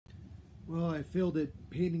Well, I failed at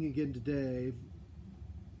painting again today,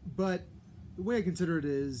 but the way I consider it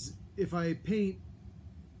is if I paint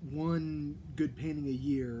one good painting a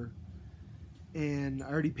year, and I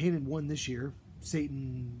already painted one this year,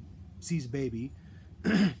 Satan Sees a Baby,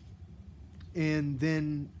 and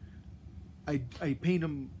then I paint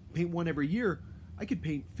one every year, I could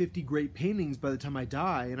paint 50 great paintings by the time I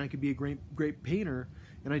die, and I could be a great painter.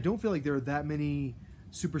 And I don't feel like there are that many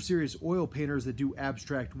super serious oil painters that do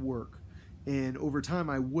abstract work. And over time,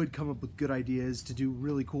 I would come up with good ideas to do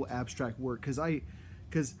really cool abstract work because I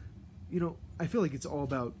feel like it's all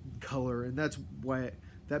about color, and that's why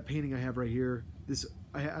that painting I have right here,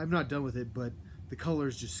 I'm not done with it, but the color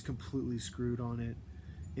is just completely screwed on it,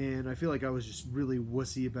 and I feel like I was just really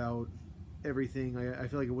wussy about everything. I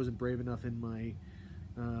feel like I wasn't brave enough in my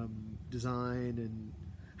design,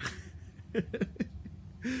 and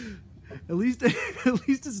at least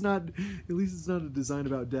it's not a design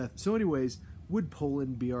about death. So anyways, would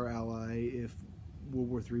Poland be our ally if World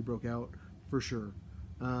War III broke out? For sure.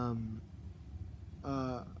 That's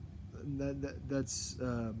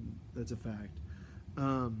a fact.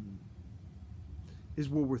 Is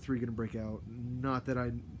World War III going to break out? Not that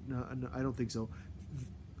I don't think so.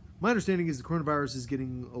 My understanding is the coronavirus is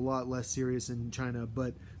getting a lot less serious in China,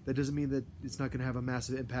 but that doesn't mean that it's not going to have a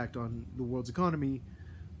massive impact on the world's economy.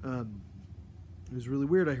 It was really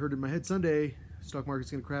weird. I heard in my head Sunday, stock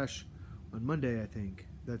market's going to crash on Monday, I think.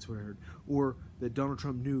 That's what I heard. Or that Donald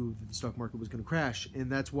Trump knew that the stock market was going to crash,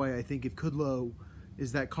 and that's why I think if Kudlow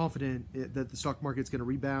is that confident that the stock market's going to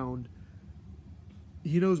rebound,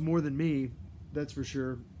 he knows more than me, that's for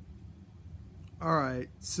sure. All right,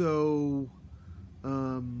 so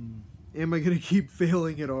am I going to keep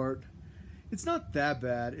failing at art? It's not that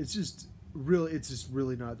bad. It's just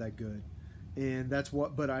really not that good. And that's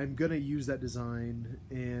what, but I'm going to use that design,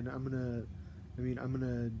 and I'm going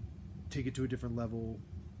to take it to a different level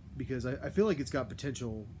because I feel like it's got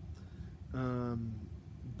potential.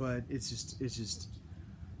 But it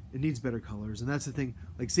needs better colors. And that's the thing.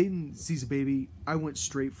 Like Satan Sees a Baby, I went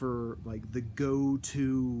straight for like the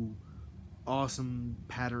go-to awesome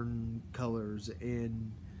pattern colors,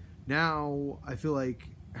 and now I feel like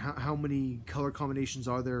how many color combinations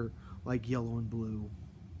are there like yellow and blue?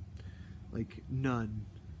 Like none.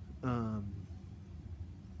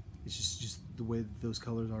 It's just the way that those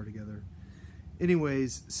colors are together.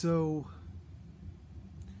 Anyways, so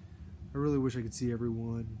I really wish I could see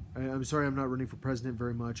everyone. I'm sorry I'm not running for president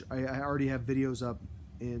very much. I already have videos up,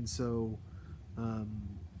 and so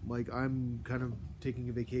like I'm kind of taking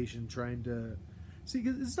a vacation trying to see,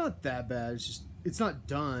 cause it's not that bad. It's just it's not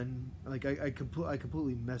done. Like I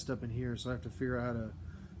completely messed up in here, so I have to figure out how to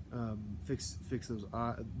fix those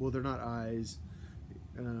eyes. Well, they're not eyes.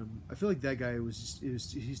 I feel like that guy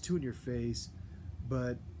he's too in your face,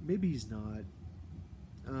 but maybe he's not.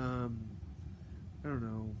 I don't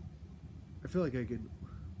know. I feel like I could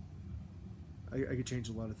change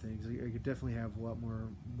a lot of things. I could definitely have a lot more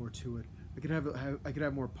to it. I could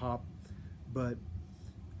have more pop, but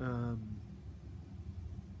I don't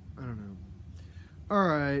know. All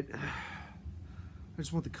right, I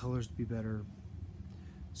just want the colors to be better.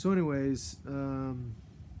 So, anyways,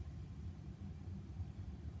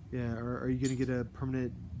 yeah. Are you gonna get a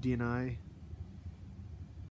permanent DNI?